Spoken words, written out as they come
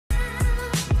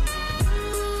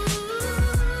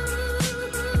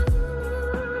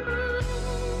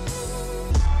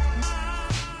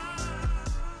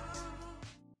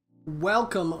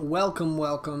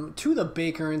Welcome to the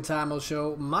Baker and Tymo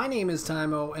Show. My name is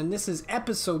Tymo, and this is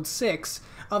episode 6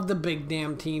 of the Big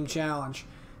Damn Team Challenge.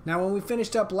 Now, when we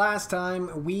finished up last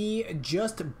time, we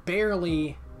just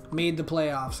barely made the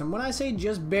playoffs. And when I say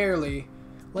just barely,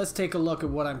 let's take a look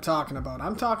at what I'm talking about.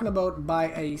 I'm talking about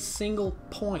by a single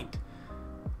point.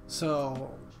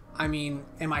 So, I mean,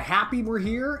 am I happy we're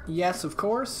here? Yes, of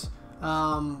course.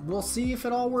 We'll see if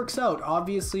it all works out.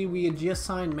 Obviously, we had just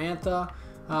signed Mantha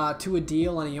to a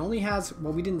deal, and he only has,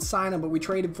 well, we didn't sign him, but we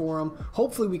traded for him.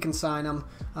 Hopefully we can sign him,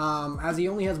 as he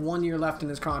only has 1 year left in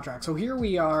his contract. So here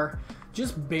we are,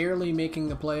 just barely making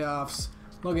the playoffs.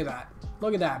 Look at that.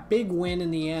 Look at that. Big win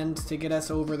in the end to get us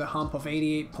over the hump of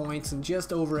 88 points and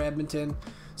just over Edmonton.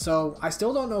 So I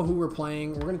still don't know who we're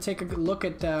playing. We're going to take a look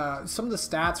at some of the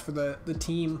stats for the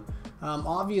team.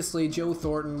 Obviously, Joe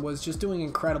Thornton was just doing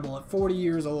incredible at 40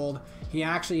 years old. He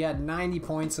actually had 90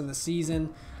 points in the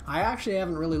season. I actually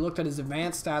haven't really looked at his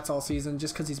advanced stats all season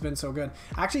just because he's been so good.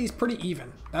 Actually, he's pretty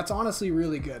even. That's honestly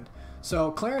really good.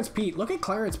 So Clarence Pete, look at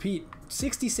Clarence Pete.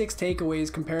 66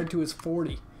 takeaways compared to his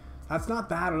 40. That's not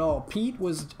bad at all. Pete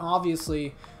was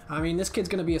obviously, I mean, this kid's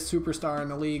going to be a superstar in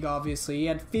the league, obviously. He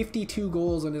had 52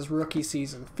 goals in his rookie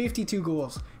season. 52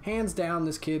 goals. Hands down,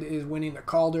 this kid is winning the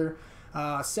Calder.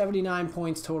 79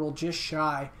 points total, just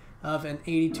shy of an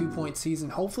 82-point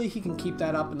season. Hopefully he can keep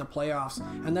that up in the playoffs.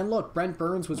 And then look, Brent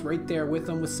Burns was right there with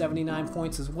him with 79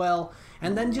 points as well.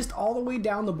 And then just all the way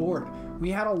down the board,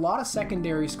 we had a lot of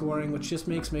secondary scoring, which just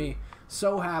makes me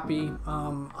so happy.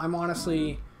 I'm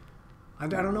honestly, I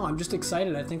don't know, I'm just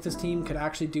excited. I think this team could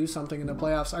actually do something in the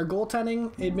playoffs. Our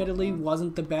goaltending, admittedly,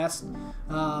 wasn't the best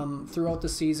throughout the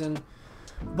season,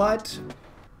 but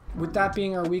with that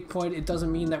being our weak point, it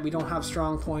doesn't mean that we don't have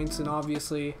strong points, and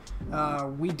obviously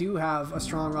we do have a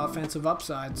strong offensive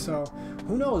upside. So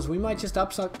who knows, we might just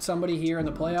upset somebody here in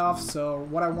the playoffs. So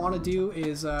what I want to do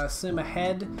is sim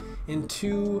ahead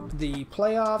into the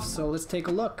playoffs. So let's take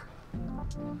a look.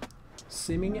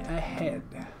 Simming ahead.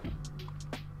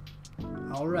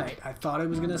 Alright, I thought it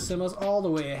was going to sim us all the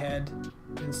way ahead.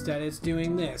 Instead it's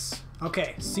doing this.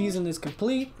 Okay, season is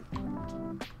complete.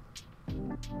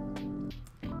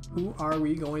 Who are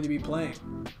we going to be playing?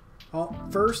 Well,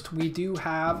 first we do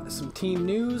have some team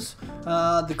news.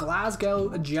 The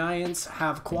Glasgow Giants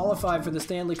have qualified for the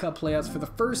Stanley Cup playoffs for the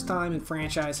first time in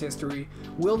franchise history.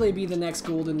 Will they be the next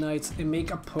Golden Knights and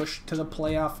make a push to the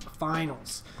playoff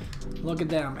finals? Look at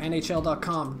them,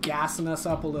 NHL.com gassing us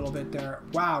up a little bit there.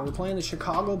 Wow, we're playing the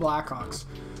Chicago Blackhawks.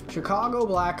 Chicago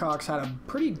Blackhawks had a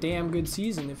pretty damn good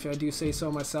season, if I do say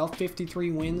so myself.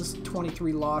 53 wins,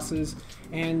 23 losses,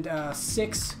 and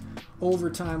 6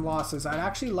 overtime losses. I'd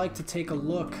actually like to take a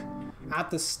look at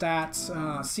the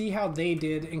stats, see how they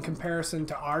did in comparison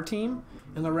to our team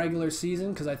in the regular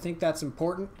season, because I think that's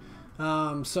important.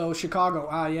 So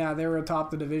Chicago, yeah, they were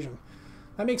atop the division.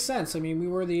 That makes sense. I mean, we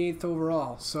were the 8th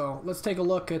overall. So let's take a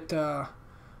look at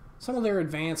some of their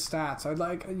advanced stats. I'd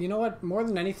like, you know what, more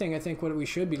than anything, I think what we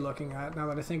should be looking at, now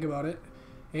that I think about it,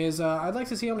 is I'd like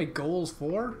to see how many goals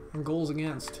for and goals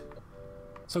against.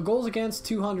 So goals against,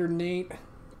 208.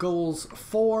 Goals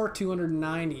for,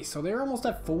 290. So they're almost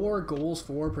at 4 goals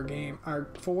for per game. Or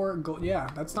 4 goals, yeah,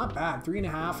 that's not bad.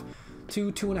 3.5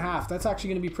 to 2.5. That's actually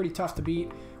going to be pretty tough to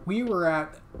beat. We were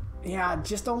at, yeah,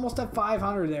 just almost at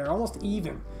 500 there, almost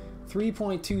even.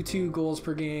 3.22 goals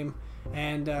per game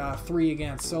and 3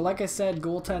 against. So like I said,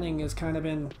 goaltending has kind of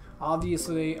been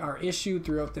obviously our issue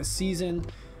throughout this season.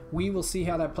 We will see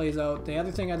how that plays out. The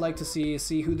other thing I'd like to see is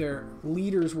who their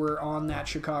leaders were on that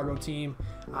Chicago team.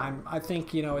 I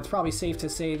think, you know, it's probably safe to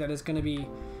say that it's going to be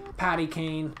Patty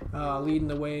Kane leading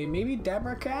the way. Maybe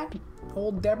Deborah Cat?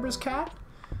 Old Deborah's cat?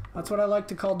 That's what I like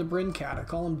to call Debrin Cat. I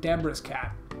call him Deborah's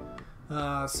cat.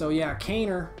 So yeah,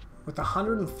 Kaner with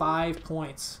 105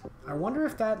 points. I wonder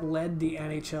if that led the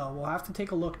NHL. We'll have to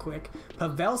take a look quick.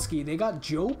 Pavelski, they got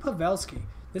Joe Pavelski.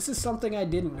 This is something I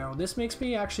didn't know. This makes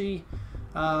me actually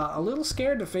a little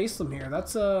scared to face them here.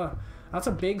 That's a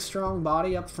big, strong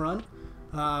body up front.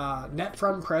 Net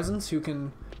front presence who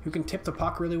can tip the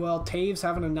puck really well. Taves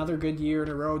having another good year in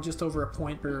a row, just over a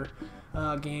point per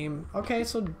game. Okay,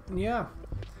 so yeah,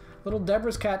 little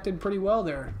Deborah's cat did pretty well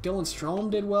there. Dylan Strome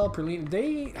did well.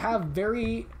 They have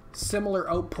very similar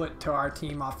output to our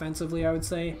team offensively, I would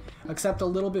say, except a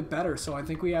little bit better. So I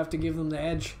think we have to give them the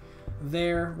edge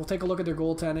there. We'll take a look at their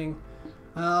goaltending.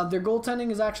 Their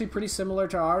goaltending is actually pretty similar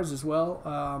to ours as well,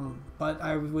 but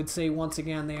I would say once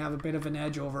again they have a bit of an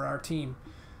edge over our team.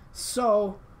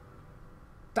 So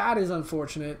that is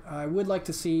unfortunate. I would like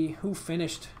to see who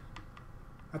finished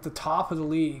at the top of the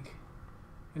league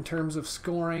in terms of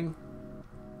scoring.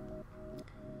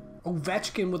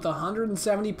 Ovechkin with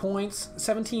 170 points,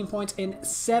 17 points, and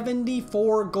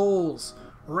 74 goals.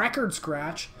 Record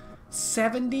scratch,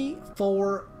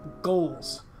 74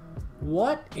 goals.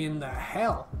 What in the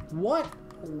hell? What?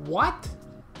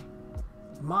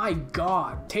 My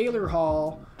God. Taylor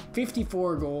Hall,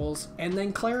 54 goals, and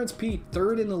then Clarence Pete,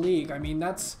 third in the league. I mean,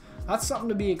 that's something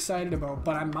to be excited about.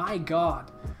 But my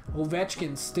God,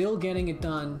 Ovechkin still getting it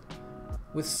done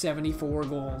with 74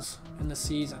 goals in the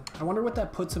season. I wonder what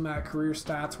that puts him at career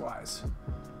stats wise.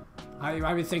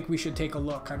 I would think we should take a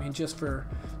look. I mean, just for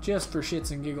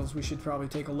shits and giggles, we should probably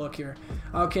take a look here.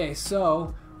 Okay,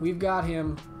 so we've got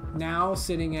him now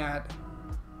sitting at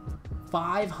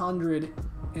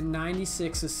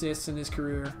 596 assists in his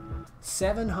career,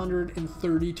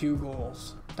 732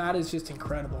 goals. That is just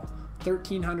incredible.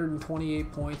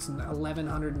 1,328 points in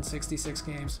 1,166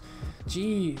 games.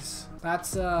 Jeez,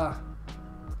 that's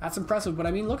impressive. But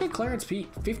I mean, look at Clarence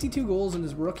Pete, 52 goals in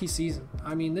his rookie season.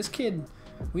 I mean, this kid,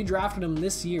 we drafted him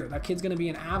this year. That kid's going to be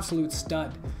an absolute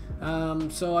stud.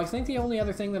 So I think the only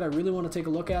other thing that I really want to take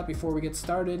a look at before we get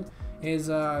started is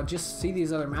just see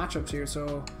these other matchups here.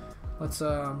 So let's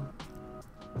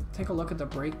take a look at the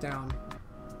breakdown.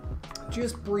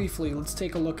 Just briefly, let's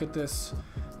take a look at this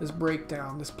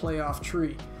breakdown, this playoff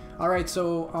tree. All right,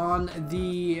 so on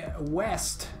the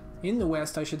West, in the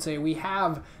West, I should say, we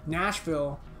have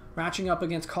Nashville matching up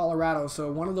against Colorado.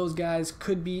 So one of those guys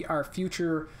could be our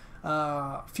future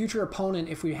opponent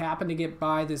if we happen to get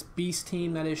by this beast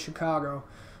team that is Chicago.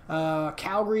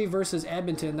 Calgary versus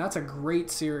Edmonton. That's a great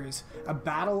series. A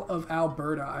battle of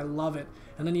Alberta. I love it.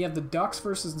 And then you have the Ducks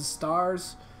versus the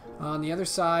Stars. On the other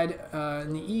side,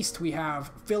 in the East, we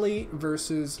have Philly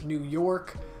versus New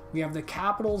York. We have the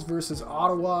Capitals versus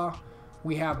Ottawa.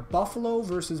 We have Buffalo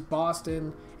versus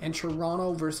Boston and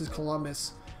Toronto versus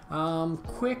Columbus.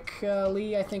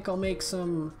 Quickly, I think I'll make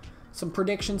some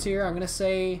predictions here. I'm going to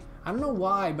say, I don't know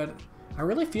why, but I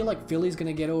really feel like Philly's going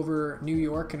to get over New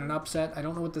York in an upset. I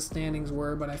don't know what the standings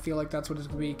were, but I feel like that's what it's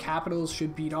going to be. Capitals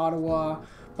should beat Ottawa.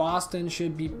 Boston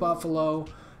should beat Buffalo.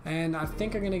 And I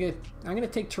think I'm going to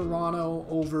take Toronto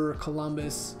over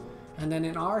Columbus. And then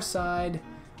in our side,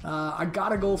 I got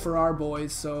to go for our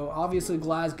boys. So obviously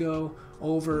Glasgow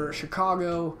over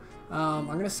Chicago. I'm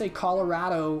going to say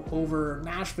Colorado over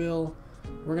Nashville.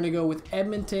 We're going to go with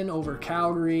Edmonton over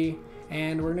Calgary.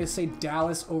 And we're going to say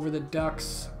Dallas over the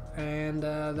Ducks. And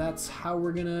that's how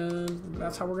we're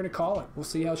gonna call it. We'll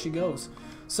see how she goes.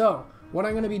 So what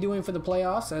I'm going to be doing for the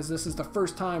playoffs, as this is the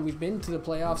first time we've been to the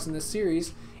playoffs in this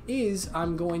series, is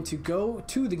I'm going to go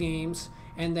to the games,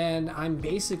 and then I'm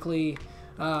basically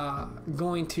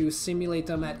going to simulate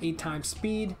them at 8 times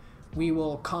speed. We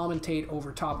will commentate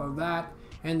over top of that,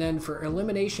 and then for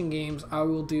elimination games, I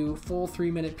will do full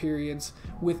 3-minute periods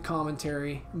with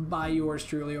commentary by yours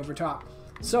truly over top.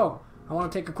 So I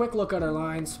want to take a quick look at our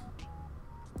lines.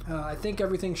 I think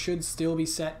everything should still be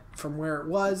set from where it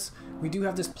was. We do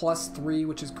have this +3,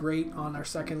 which is great on our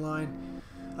second line.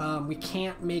 We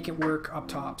can't make it work up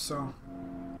top, so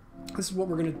this is what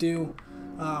we're going to do.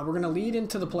 We're going to lead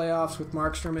into the playoffs with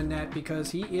Markstrom in net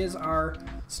because he is our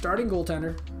starting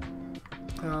goaltender.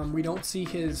 We don't see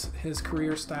his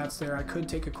career stats there. I could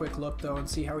take a quick look, though, and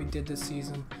see how he did this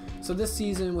season. So this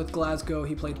season with Glasgow,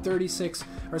 he played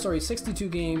 62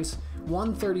 games,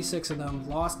 won 36 of them,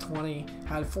 lost 20,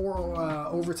 had 4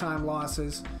 overtime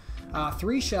losses,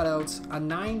 3 shutouts, a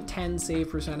 .910 save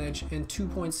percentage, and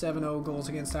 2.70 goals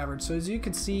against average. So as you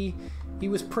can see, he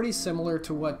was pretty similar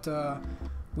to what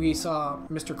we saw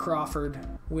Mr. Crawford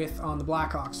with on the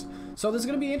Blackhawks. So this is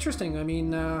going to be interesting. I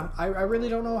mean, I really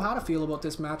don't know how to feel about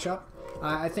this matchup.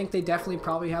 I think they definitely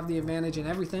probably have the advantage in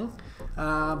everything.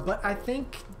 But I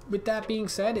think with that being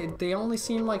said, they only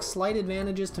seem like slight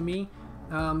advantages to me.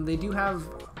 They do have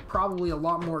probably a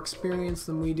lot more experience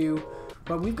than we do,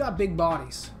 but we've got big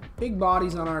bodies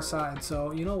on our side.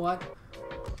 So you know what?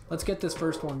 Let's get this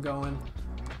first one going.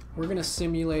 We're going to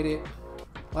simulate it,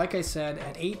 like I said,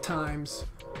 at 8 times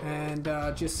and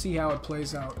just see how it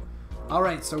plays out. All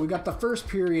right, so we got the first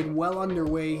period well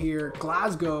underway here.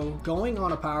 Glasgow going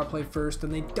on a power play first,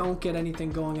 and they don't get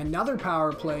anything going. Another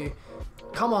power play.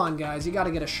 Come on, guys, you got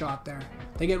to get a shot there.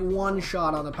 They get 1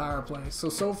 shot on the power play.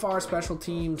 So far, special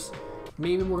teams,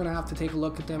 maybe we're going to have to take a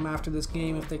look at them after this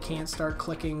game if they can't start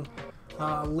clicking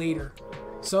later.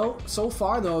 So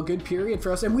far, though, a good period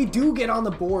for us. And we do get on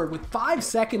the board. With 5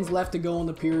 seconds left to go in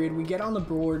the period, we get on the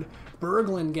board.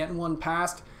 Berglund getting one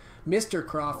past Mr.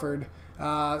 Crawford.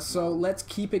 So let's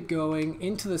keep it going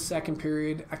into the second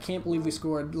period. I can't believe we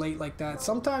scored late like that.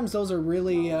 Sometimes those are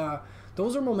really...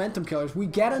 those are momentum killers. We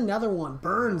get another one.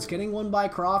 Burns getting one by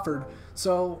Crawford.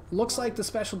 So looks like the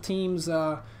special teams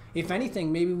if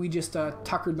anything, maybe we just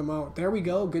tuckered them out. There we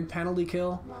go. Good penalty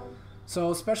kill.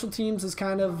 So special teams is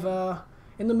kind of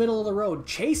in the middle of the road.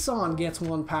 Chason gets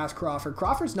one past Crawford.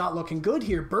 Crawford's not looking good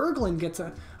here. Berglund gets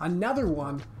another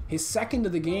one, his second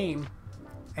of the game.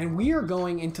 And we are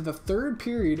going into the third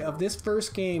period of this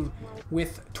first game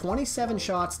with 27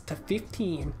 shots to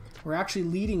 15. We're actually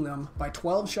leading them by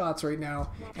 12 shots right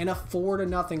now and a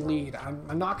 4-0 lead.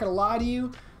 I'm not going to lie to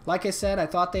you. Like I said, I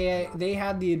thought they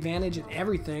had the advantage in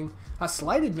everything. A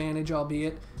slight advantage,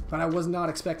 albeit, but I was not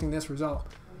expecting this result.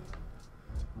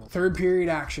 Third period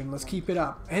action. Let's keep it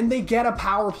up. And they get a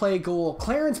power play goal.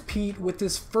 Clarence Pete with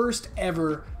his first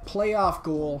ever playoff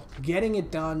goal, getting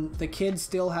it done. The kid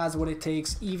still has what it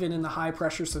takes, even in the high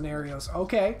pressure scenarios.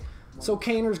 Okay, so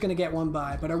Kaner's going to get one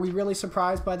by, but are we really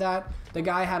surprised by that? The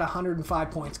guy had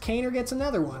 105 points. Kaner gets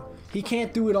another one. He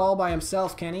can't do it all by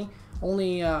himself, can he?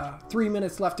 Only 3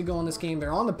 minutes left to go in this game.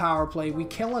 They're on the power play. We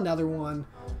kill another one.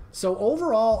 So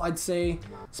overall, I'd say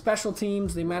special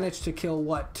teams, they managed to kill,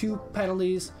 what, 2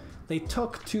 penalties? They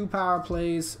took 2 power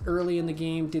plays early in the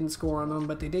game, didn't score on them,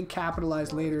 but they did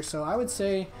capitalize later. So I would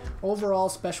say overall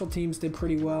special teams did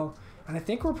pretty well. And I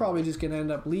think we're probably just going to end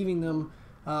up leaving them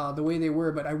the way they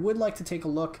were. But I would like to take a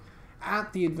look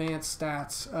at the advanced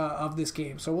stats of this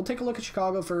game. So we'll take a look at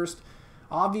Chicago first.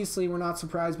 Obviously, we're not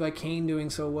surprised by Kane doing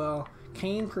so well.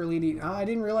 Kane, Perliti, I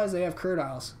didn't realize they have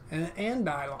Curtiles and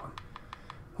Dylon.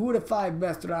 Who are the 5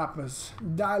 best rappers?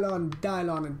 Dylon,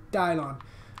 Dylon, and Dylon.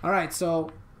 All right,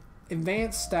 so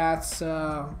advanced stats.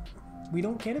 We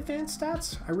don't get advanced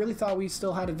stats? I really thought we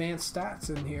still had advanced stats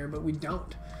in here, but we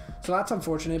don't. So that's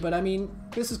unfortunate, but I mean,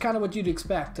 this is kind of what you'd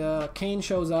expect. Kane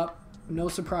shows up. No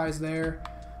surprise there.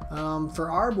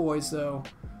 For our boys, though,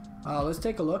 let's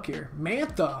take a look here.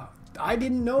 Mantha. I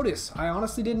didn't notice. I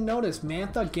honestly didn't notice.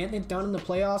 Mantha getting it done in the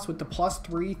playoffs with the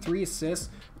 +3, 3 assists.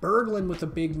 Berglund with a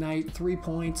big night, 3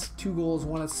 points, 2 goals,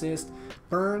 1 assist.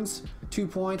 Burns, 2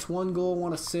 points, 1 goal,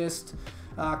 1 assist.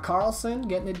 Carlson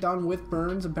getting it done with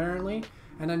Burns, apparently.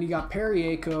 And then you got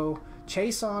Periaco.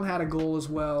 Chason had a goal as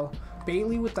well.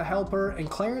 Bailey with the helper. And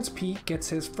Clarence Pete gets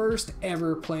his first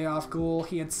ever playoff goal.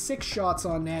 He had 6 shots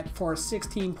on net for a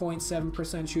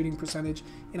 16.7% shooting percentage.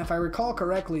 And if I recall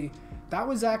correctly, that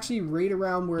was actually right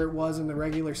around where it was in the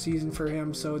regular season for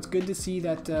him. So it's good to see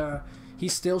that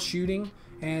he's still shooting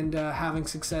and having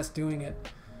success doing it.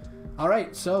 All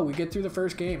right, so we get through the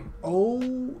first game.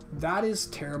 Oh, that is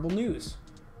terrible news.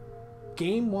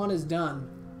 Game 1 is done.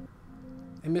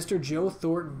 And Mr. Joe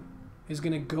Thornton is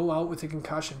going to go out with a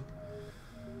concussion.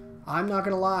 I'm not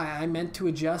going to lie. I meant to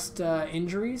adjust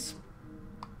injuries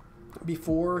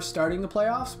before starting the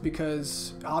playoffs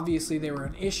because obviously they were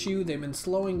an issue. They've been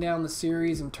slowing down the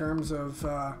series in terms of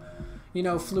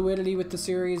fluidity with the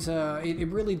series. It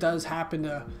really does happen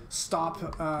to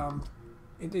stop.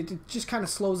 It just kind of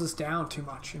slows us down too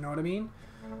much, you know what I mean?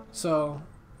 So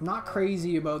I'm not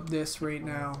crazy about this right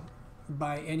now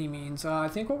by any means. I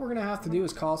think what we're gonna have to do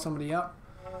is call somebody up.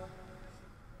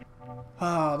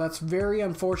 That's very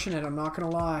unfortunate, I'm not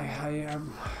gonna lie.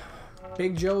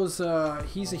 Big Joe's,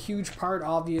 he's a huge part,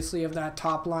 obviously, of that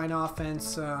top-line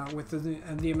offense. With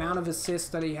the amount of assists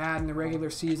that he had in the regular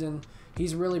season,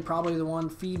 he's really probably the one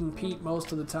feeding Pete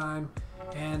most of the time.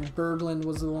 And Berglund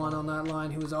was the one on that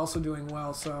line who was also doing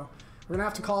well. So we're going to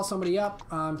have to call somebody up.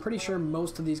 I'm pretty sure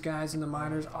most of these guys in the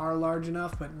minors are large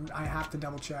enough, but I have to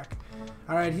double-check.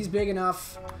 All right, he's big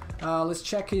enough. Let's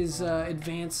check his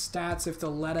advanced stats if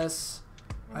they'll let us.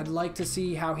 I'd like to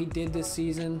see how he did this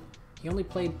season. He only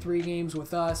played 3 games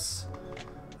with us,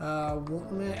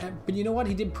 but you know what?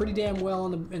 He did pretty damn well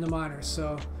in the minors,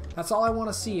 so that's all I want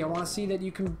to see. I want to see that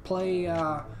you can play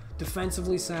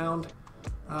defensively sound.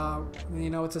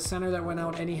 It's a center that went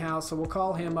out anyhow, so we'll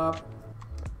call him up.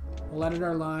 We'll edit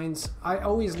our lines. I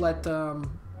always let the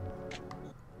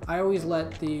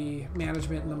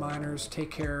management in the minors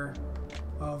take care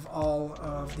of all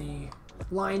of the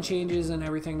line changes and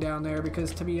everything down there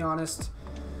because, to be honest,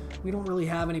 we don't really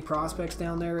have any prospects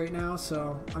down there right now,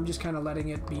 so I'm just kind of letting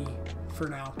it be for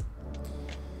now.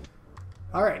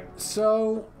 All right,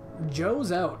 so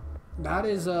Joe's out. That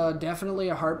is definitely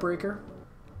a heartbreaker.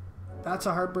 That's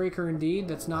a heartbreaker indeed.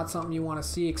 That's not something you want to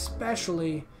see,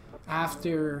 especially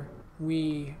after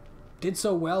we did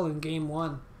so well in Game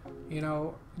 1. You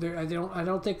know, I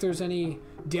don't think there's any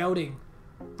doubting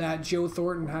that Joe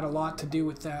Thornton had a lot to do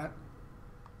with that.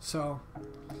 So,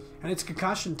 and it's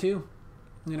concussion too.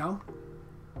 You know,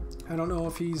 I don't know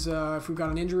if he's if we've got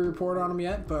an injury report on him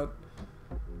yet, but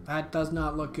that does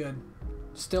not look good.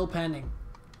 Still pending.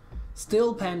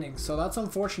 So that's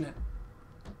unfortunate.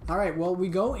 All right, well, we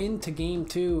go into game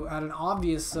 2 at an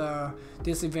obvious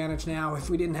disadvantage now. If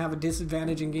we didn't have a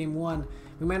disadvantage in game 1,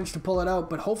 we managed to pull it out,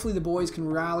 but hopefully the boys can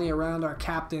rally around our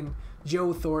captain,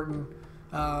 Joe Thornton.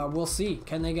 We'll see.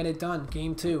 Can they get it done?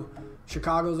 Game 2.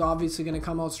 Chicago's obviously going to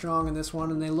come out strong in this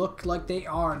one, and they look like they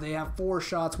are. They have 4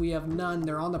 shots. We have none.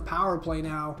 They're on the power play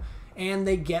now, and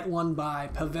they get one by.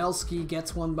 Pavelski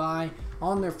gets one by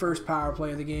on their first power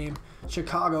play of the game.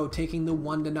 Chicago taking the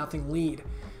 1-0 lead.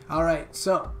 All right,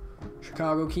 so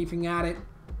Chicago keeping at it,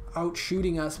 out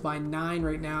shooting us by 9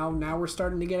 right now. Now we're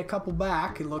starting to get a couple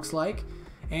back, it looks like.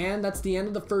 And that's the end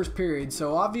of the first period.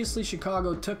 So obviously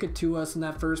Chicago took it to us in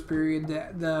that first period.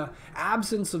 The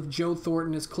absence of Joe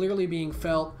Thornton is clearly being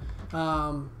felt.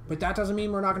 But that doesn't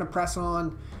mean we're not going to press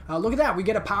on. Look at that. We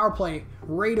get a power play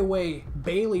right away.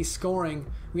 Bailey scoring.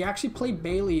 We actually played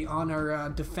Bailey on our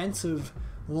defensive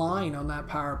line on that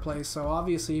power play. So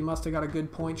obviously he must have got a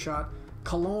good point shot.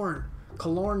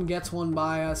 Killorn gets one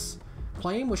by us.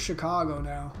 Playing with Chicago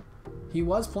now. He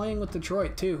was playing with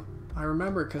Detroit too. I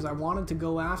remember because I wanted to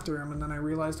go after him, and then I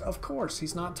realized, of course,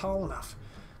 he's not tall enough.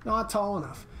 Not tall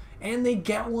enough. And they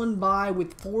get one by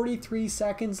with 43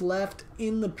 seconds left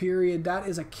in the period. That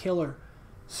is a killer.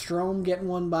 Strome getting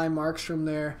one by Markstrom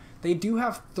there. They do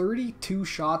have 32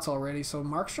 shots already, so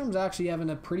Markstrom's actually having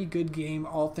a pretty good game,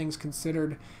 all things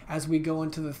considered, as we go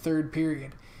into the third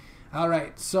period. All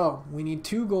right, so we need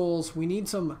 2 goals. We need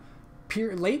some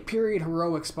late period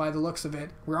heroics by the looks of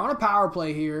it. We're on a power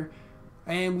play here.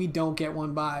 And we don't get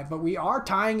one by. But we are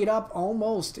tying it up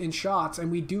almost in shots.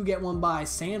 And we do get one by.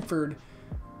 Sanford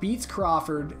beats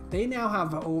Crawford. They now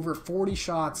have over 40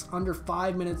 shots. Under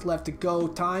 5 minutes left to go.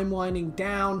 Time winding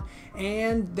down.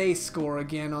 And they score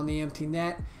again on the empty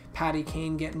net. Patty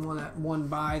Kane getting one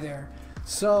by there.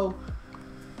 So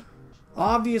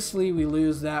obviously we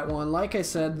lose that one. Like I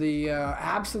said, the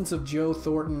absence of Joe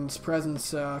Thornton's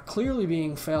presence clearly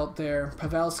being felt there.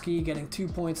 Pavelski getting 2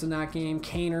 points in that game.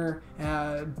 Kaner,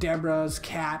 Deborah's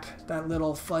cat, that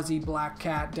little fuzzy black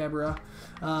cat, Deborah.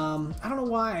 I don't know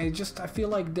why, I feel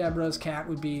like Deborah's cat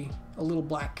would be a little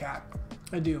black cat.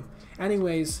 I do.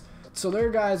 Anyways, so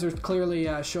their guys are clearly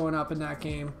showing up in that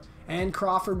game. And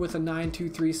Crawford with a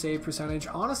 .923 save percentage.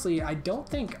 Honestly, I don't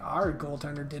think our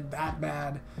goaltender did that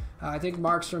bad. I think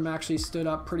Markstrom actually stood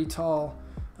up pretty tall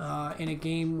in a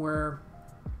game where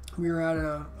we were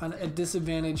at a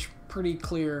disadvantage pretty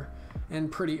clear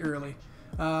and pretty early.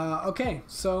 Okay,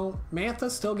 so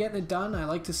Mantha's still getting it done. I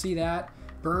like to see that.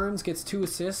 Burns gets 2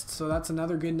 assists, so that's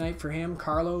another good night for him.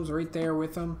 Carlo's right there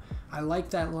with him. I like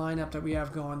that lineup that we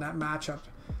have going, that matchup.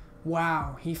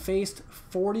 Wow, he faced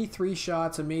 43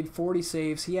 shots and made 40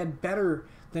 saves. He had better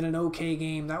than an okay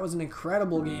game. That was an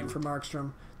incredible game for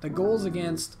Markstrom. The goals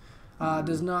against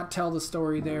does not tell the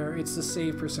story there. It's the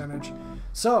save percentage.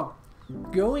 So,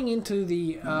 going into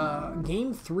the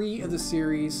game 3 of the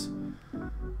series,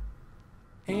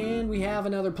 and we have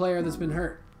another player that's been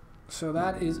hurt. So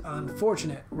that is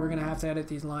unfortunate. We're going to have to edit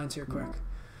these lines here quick.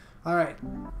 All right.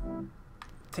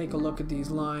 Take a look at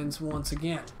these lines once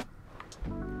again.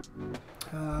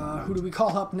 Who do we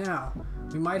call up now?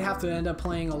 We might have to end up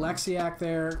playing Alexiak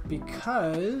there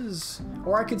because...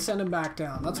 Or I could send him back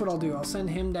down. That's what I'll do. I'll send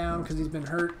him down because he's been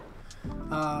hurt.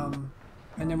 And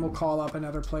then we'll call up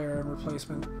another player in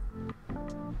replacement.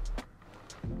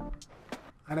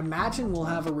 I'd imagine we'll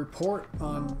have a report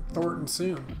on Thornton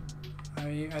soon.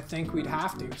 I think we'd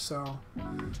have to. So,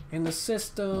 in the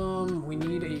system, we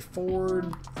need a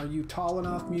forward. Are you tall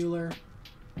enough, Mueller?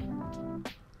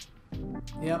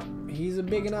 Yep, he's a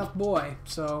big enough boy,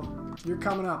 so you're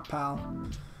coming up, pal.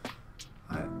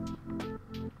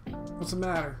 What's the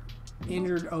matter?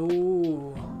 Injured?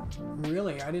 Oh,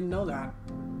 really? I didn't know that.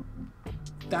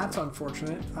 That's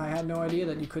unfortunate. I had no idea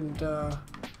that you couldn't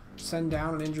send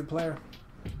down an injured player.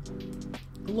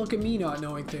 Look at me not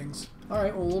knowing things.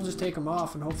 Alright, well, we'll just take him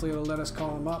off, and hopefully it'll let us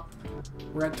call him up.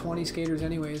 We're at 20 skaters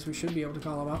anyways. We should be able to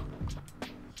call him up.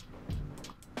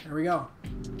 There we go.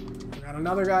 We got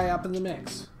another guy up in the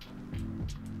mix.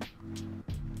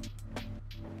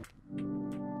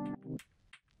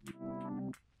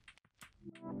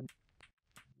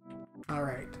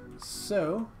 Alright,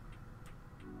 so...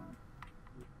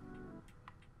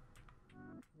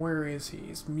 Where is he?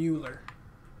 It's Mueller.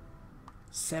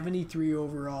 73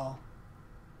 overall.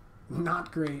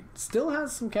 Not great. Still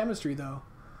has some chemistry, though.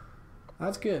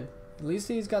 That's good. At least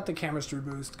he's got the chemistry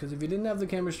boost, because if he didn't have the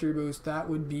chemistry boost, that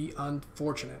would be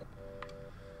unfortunate.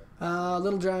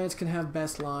 Little Giants can have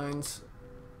best lines.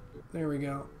 There we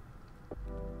go.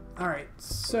 Alright,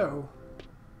 so...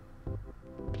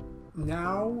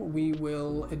 now we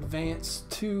will advance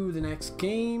to the next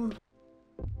game.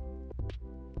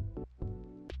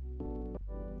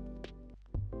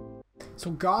 So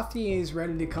Gauthier is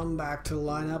ready to come back to the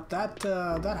lineup.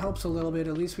 That helps a little bit.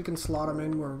 At least we can slot him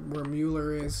in where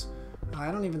Mueller is.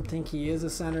 I don't even think he is a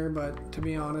center, but to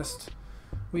be honest,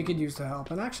 we could use the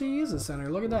help. And actually, he is a center.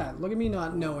 Look at that. Look at me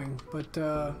not knowing, but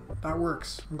that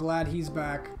works. I'm glad he's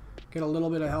back. Get a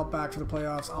little bit of help back for the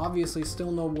playoffs. Obviously,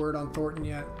 still no word on Thornton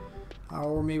yet.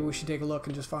 Or maybe we should take a look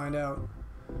and just find out.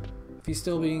 If he's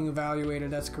still being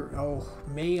evaluated, that's correct. Oh,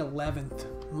 May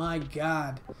 11th. My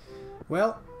God.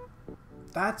 Well,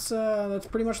 that's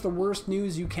pretty much the worst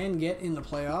news you can get in the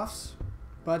playoffs.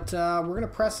 But we're going to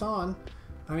press on.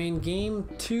 I mean, Game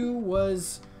 2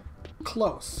 was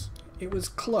close. It was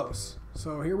close.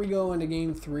 So here we go into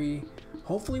Game 3.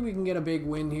 Hopefully we can get a big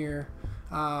win here.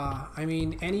 I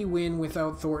mean, any win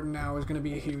without Thornton now is going to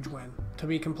be a huge win. To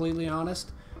be completely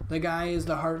honest, the guy is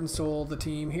the heart and soul of the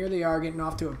team. Here they are getting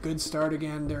off to a good start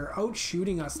again. They're out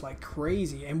shooting us like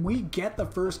crazy, and we get the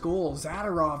first goal.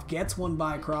 Zadorov gets one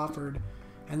by Crawford,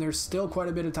 and there's still quite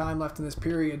a bit of time left in this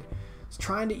period. He's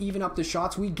trying to even up the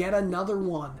shots. We get another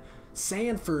one.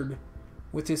 Sanford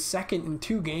with his second in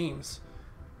 2 games.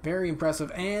 Very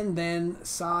impressive. And then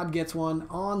Saad gets one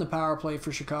on the power play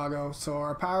for Chicago. So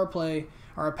our power play,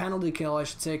 or a penalty kill, I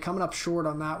should say, coming up short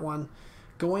on that one.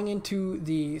 Going into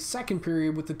the second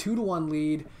period with the 2-1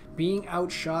 lead, being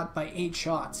outshot by 8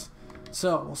 shots.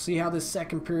 So we'll see how this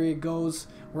second period goes.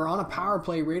 We're on a power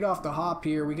play right off the hop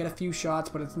here. We get a few shots,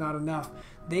 but it's not enough.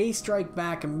 They strike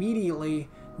back immediately.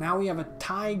 Now we have a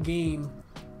tie game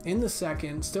in the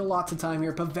second. Still lots of time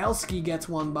here. Pavelski gets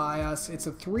one by us. It's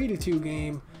a 3-2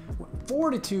 game.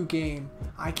 4-2 game.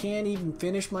 I can't even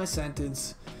finish my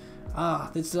sentence.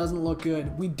 This doesn't look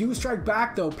good. We do strike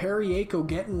back though. Periaco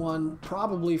getting one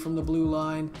probably from the blue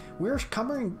line. We're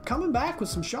coming back with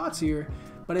some shots here,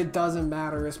 but it doesn't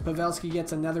matter as Pavelski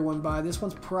gets another one by. This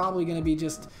one's probably going to be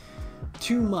just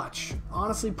too much.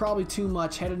 Honestly, probably too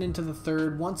much headed into the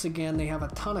third. Once again, they have a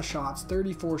ton of shots,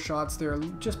 34 shots. They're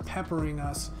just peppering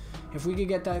us. If we could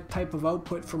get that type of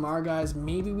output from our guys,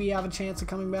 maybe we have a chance of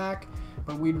coming back,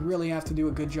 but we'd really have to do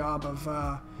a good job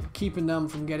of keeping them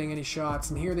from getting any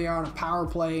shots. And here they are on a power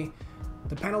play.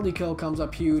 The penalty kill comes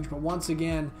up huge, but once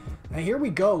again, now here we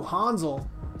go. Hansel.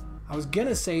 I was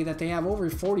gonna say that they have over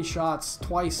 40 shots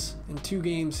twice in 2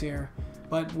 games here,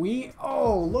 but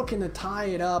looking to tie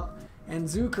it up. And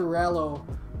Zuccarello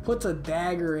puts a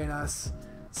dagger in us.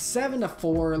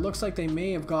 7-4. It looks like they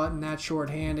may have gotten that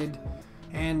shorthanded.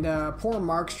 And poor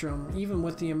Markstrom, even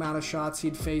with the amount of shots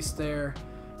he'd faced there,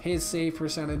 his save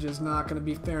percentage is not going to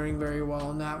be faring very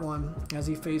well in that one, as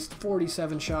he faced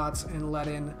 47 shots and let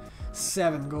in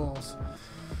 7 goals.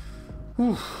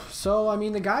 Whew. So, I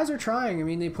mean, the guys are trying. I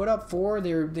mean, they put up 4.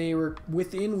 They were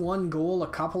within 1 goal a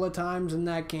couple of times in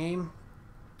that game.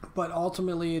 But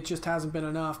ultimately, it just hasn't been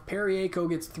enough. Periaco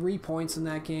gets 3 points in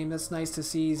that game. That's nice to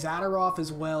see. Zadorov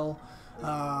as well.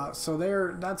 So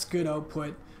that's good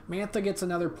output. Mantha gets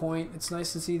another point. It's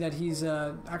nice to see that he's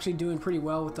actually doing pretty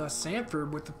well with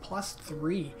Sanford with the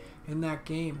 +3 in that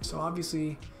game. So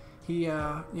obviously, he,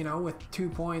 with 2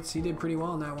 points, he did pretty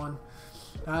well in that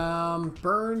one.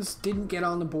 Burns didn't get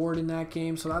on the board in that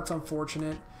game, so that's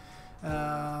unfortunate.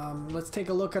 Let's take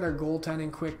a look at our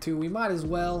goaltending quick, too. We might as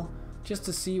well, just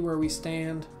to see where we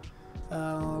stand.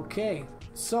 Okay,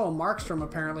 so Markstrom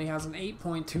apparently has an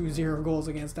 8.20 goals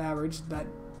against average. That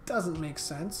doesn't make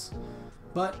sense,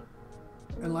 but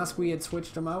unless we had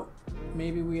switched him out,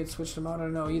 maybe we had switched him out, I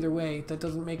don't know. Either way, that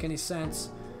doesn't make any sense.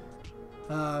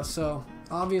 So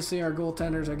obviously our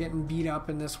goaltenders are getting beat up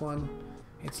in this one.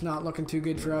 It's not looking too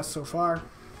good for us so far.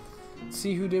 Let's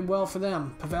see who did well for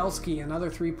them. Pavelski, another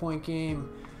 3-point game.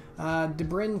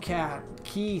 DeBrincat,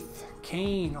 Keith,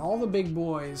 Kane, all the big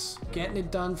boys getting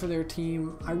it done for their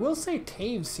team. I will say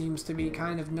Taves seems to be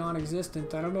kind of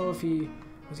non-existent. I don't know if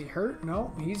was he hurt?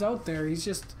 No, he's out there.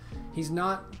 He's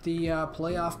not the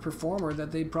playoff performer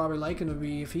that they'd probably like him to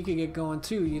be. If he could get going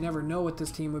too, you never know what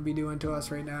this team would be doing to us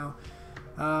right now.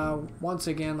 Once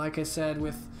again, like I said,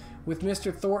 with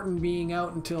Mr. Thornton being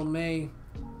out until May,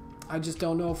 I just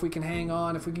don't know if we can hang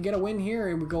on. If we can get a win here,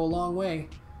 it would go a long way.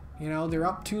 You know, they're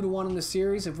up 2-1 in the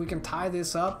series. If we can tie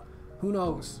this up, who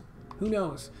knows? Who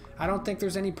knows? I don't think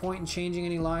there's any point in changing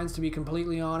any lines, to be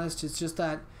completely honest. It's just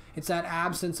that it's that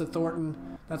absence of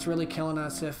Thornton that's really killing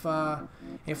us.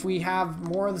 If we have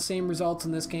more of the same results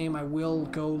in this game, I will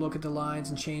go look at the lines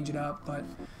and change it up. But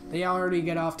they already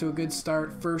get off to a good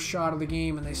start. First shot of the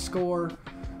game, and they score.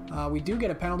 We do get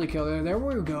a penalty kill there. There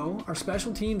we go. Our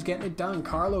special teams getting it done.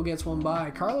 Carlo gets one by.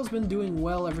 Carlo's been doing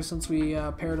well ever since we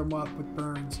paired him up with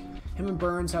Burns. Him and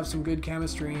Burns have some good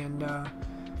chemistry, and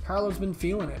Carlo's been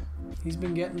feeling it. He's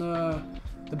been getting the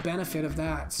the benefit of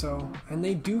that. So, and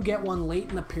they do get one late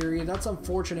in the period. That's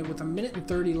unfortunate. With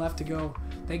 1:30 left to go,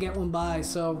 they get one by.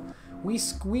 So we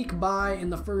squeak by in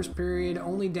the first period,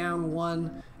 only down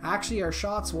 1. Actually, our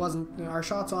shots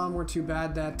on weren't too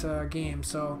bad that game.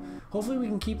 So hopefully we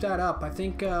can keep that up. I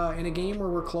think in a game where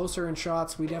we're closer in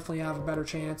shots, we definitely have a better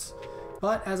chance.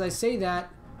 But as I say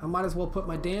that, I might as well put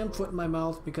my damn foot in my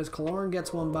mouth, because Killorn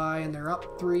gets one by and they're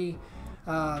up 3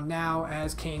 now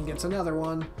as Kane gets another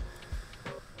one.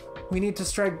 We need to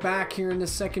strike back here in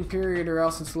this second period, or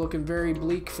else it's looking very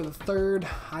bleak for the third.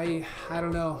 I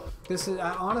don't know. This is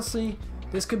honestly,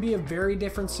 this could be a very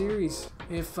different series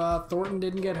if Thornton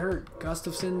didn't get hurt.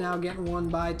 Gustafsson now getting one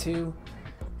by too,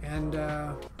 and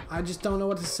I just don't know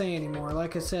what to say anymore.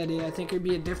 Like I said, I think it'd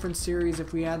be a different series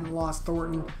if we hadn't lost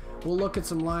Thornton. We'll look at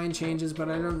some line changes, but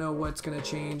I don't know what's going to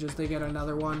change as they get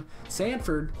another one.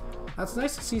 Sanford, that's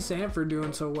nice to see Sanford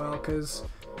doing so well, because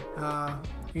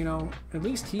you know, at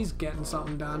least he's getting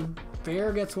something done.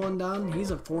 Fair gets one done.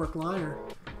 He's a 4th liner.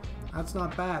 That's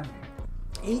not bad.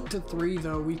 8-3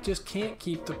 though. We just can't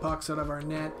keep the pucks out of our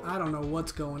net. I don't know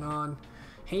what's going on.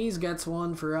 Hayes gets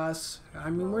one for us. I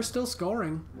mean, we're still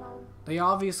scoring. They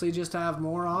obviously just have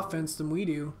more offense than we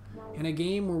do. In a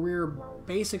game where we were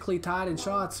basically tied in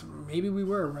shots, maybe we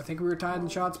were. I think we were tied in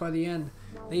shots by the end.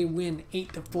 They win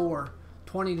 8-4,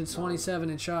 20-27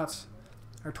 in shots,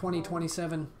 or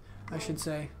 20-27. I should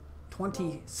say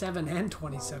 27 and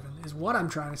 27 is what I'm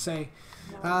trying to say.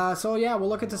 So yeah, we'll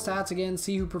look at the stats again,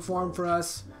 see who performed for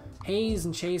us. Hayes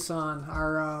and Chason,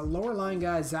 our lower line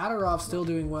guys. Zadorov still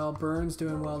doing well. Burns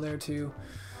doing well there too.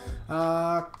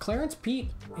 Clarence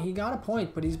Pete, he got a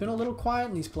point, but he's been a little quiet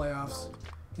in these playoffs.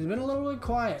 He's been a little bit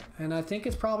quiet, and I think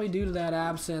it's probably due to that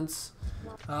absence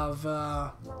of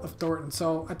Thornton.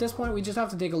 So at this point, we just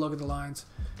have to take a look at the lines.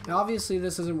 Now, obviously,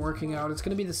 this isn't working out. It's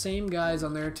going to be the same guys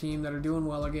on their team that are doing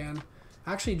well again.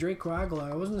 Actually, Drake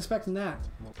Coagula. I wasn't expecting that.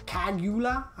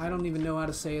 Kagula? I don't even know how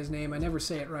to say his name. I never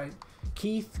say it right.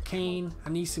 Keith, Kane,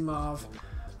 Anisimov,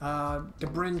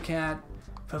 DeBrincat,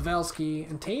 Pavelski,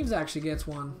 and Taves actually gets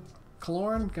one.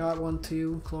 Killorn got one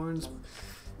too. Killorn's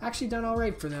actually done all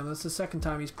right for them. That's the second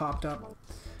time he's popped up.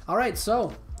 All right,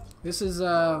 so this is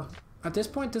at this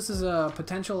point, this is a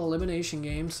potential elimination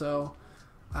game. So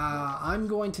I'm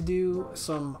going to do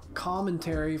some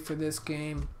commentary for this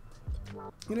game.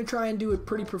 I'm going to try and do it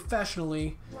pretty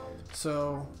professionally,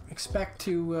 so expect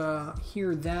to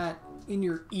hear that in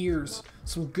your ears,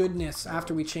 some goodness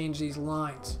after we change these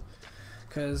lines,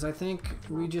 because I think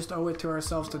we just owe it to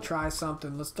ourselves to try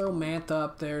something. Let's throw Mantha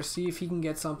up there, see if he can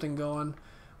get something going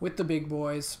with the big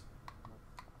boys.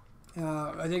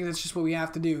 I think that's just what we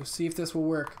have to do, see if this will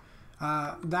work.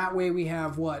 That way we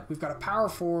have what? We've got a power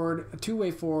forward, a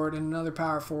two-way forward, and another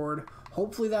power forward.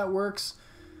 Hopefully that works.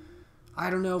 I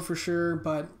don't know for sure,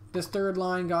 but this third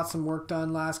line got some work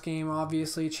done last game,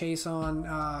 obviously.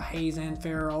 Chason, Hayes, and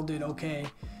Fair all did okay.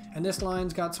 And this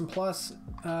line's got some plus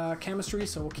chemistry,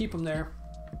 so we'll keep them there.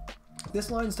 This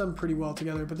line's done pretty well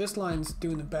together, but this line's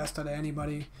doing the best out of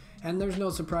anybody. And there's no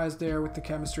surprise there with the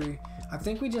chemistry. I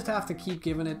think we just have to keep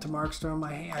giving it to Markstrom.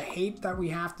 I hate that we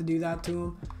have to do that to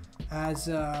him, as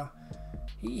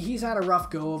he's had a rough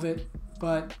go of it,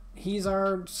 but he's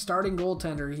our starting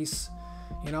goaltender. He's,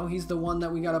 you know, he's the one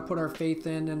that we got to put our faith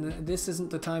in, and this isn't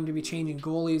the time to be changing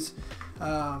goalies.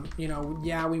 You know,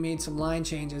 yeah, we made some line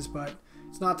changes, but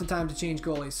it's not the time to change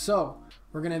goalies. So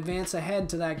we're going to advance ahead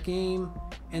to that game,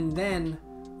 and then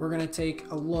we're going to take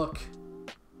a look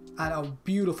at a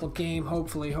beautiful game.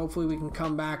 Hopefully we can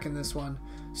come back in this one.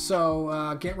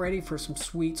 So get ready for some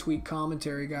sweet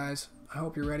commentary, guys. I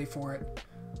hope you're ready for it.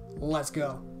 Let's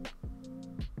go.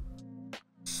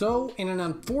 So, in an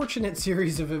unfortunate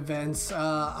series of events,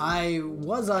 I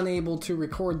was unable to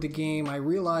record the game. I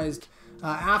realized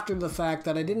after the fact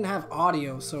that I didn't have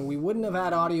audio, so we wouldn't have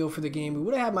had audio for the game. We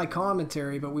would have had my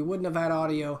commentary, but we wouldn't have had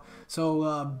audio.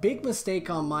 So, big mistake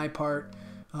on my part.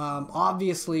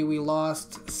 Obviously, we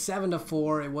lost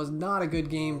 7-4. It was not a good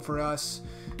game for us.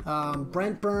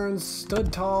 Brent Burns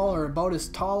stood tall, or about as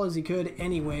tall as he could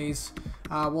anyways.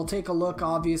 We'll take a look,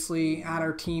 obviously, at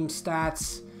our team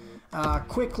stats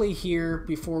quickly here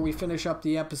before we finish up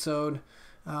the episode.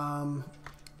 You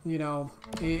know,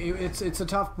 it's a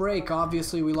tough break.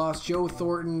 Obviously, we lost Joe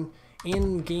Thornton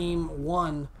in game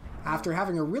 1 after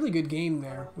having a really good game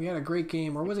there. We had a great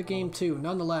game, or was it game 2?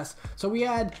 Nonetheless. So we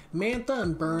had Mantha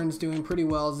and Burns doing pretty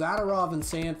well. Zadorov and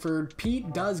Sanford.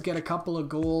 Pete does get a couple of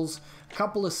goals, a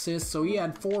couple assists, so he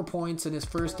had 4 points in his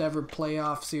first ever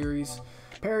playoff series.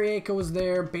 Periaco was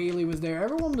there, Bailey was there.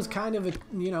 Everyone was kind of,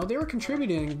 you know, they were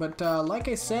contributing, but like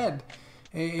I said,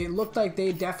 It looked like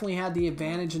they definitely had the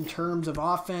advantage in terms of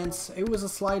offense. It was a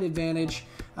slight advantage,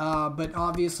 but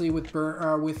obviously with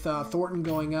Thornton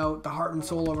going out, the heart and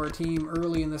soul of our team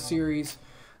early in the series,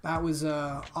 that was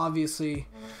obviously,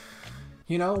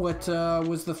 you know, what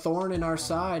was the thorn in our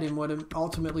side and what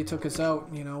ultimately took us out.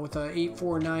 You know, with a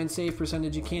 849 save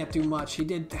percentage, you can't do much. He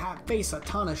did face a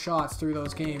ton of shots through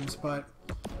those games, but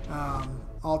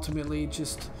ultimately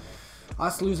just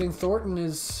us losing Thornton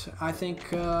is, I think,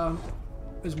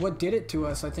 is what did it to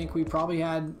us. I think we probably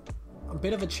had a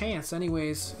bit of a chance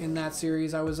anyways in that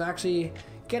series. I was actually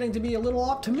getting to be a little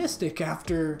optimistic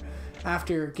after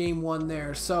game one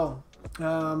there. So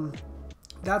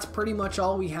that's pretty much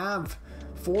all we have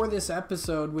for this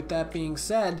episode. With that being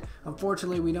said,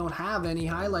 unfortunately we don't have any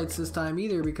highlights this time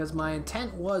either, because my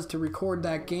intent was to record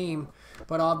that game,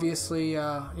 but obviously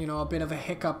you know, a bit of a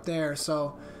hiccup there.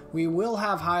 So we will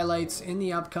have highlights in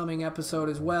the upcoming episode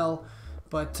as well.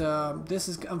 But this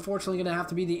is unfortunately going to have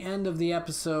to be the end of the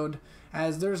episode,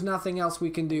 as there's nothing else we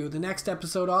can do. The next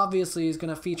episode obviously is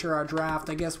going to feature our draft.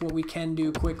 I guess what we can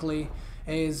do quickly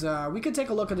is we could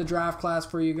take a look at the draft class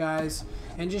for you guys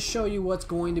and just show you what's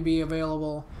going to be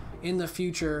available in the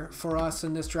future for us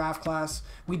in this draft class.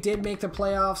 We did make the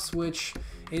playoffs, which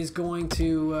is going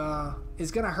to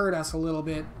hurt us a little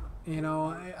bit. You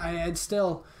know, I'd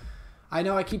still... I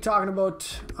know I keep talking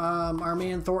about our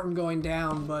man Thornton going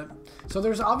down, but so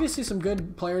there's obviously some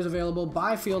good players available.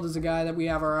 Byfield is a guy that we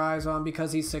have our eyes on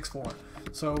because he's 6'4".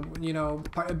 So, you know,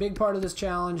 a big part of this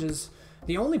challenge is,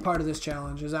 the only part of this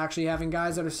challenge is actually having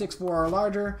guys that are 6'4" or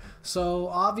larger. So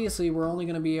obviously we're only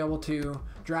going to be able to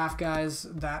draft guys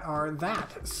that are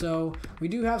that. So we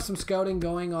do have some scouting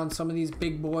going on some of these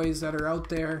big boys that are out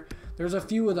there. There's a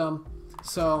few of them.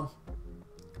 So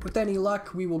with any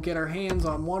luck, we will get our hands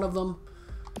on one of them.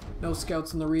 No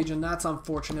scouts in the region. That's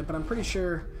unfortunate, but I'm pretty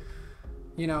sure,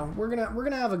 you know, we're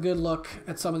gonna have a good look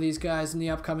at some of these guys in the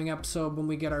upcoming episode when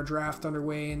we get our draft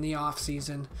underway in the off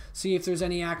season. See if there's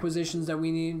any acquisitions that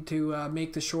we need to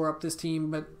make to shore up this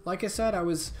team. But like I said, I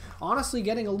was honestly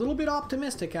getting a little bit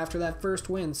optimistic after that first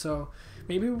win. So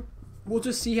maybe we'll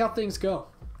just see how things go.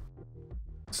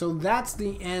 So that's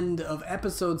the end of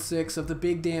episode 6 of the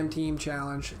Big Damn Team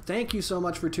Challenge. Thank you so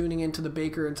much for tuning in to the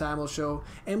Baker and Tymo show,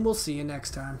 and we'll see you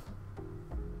next time.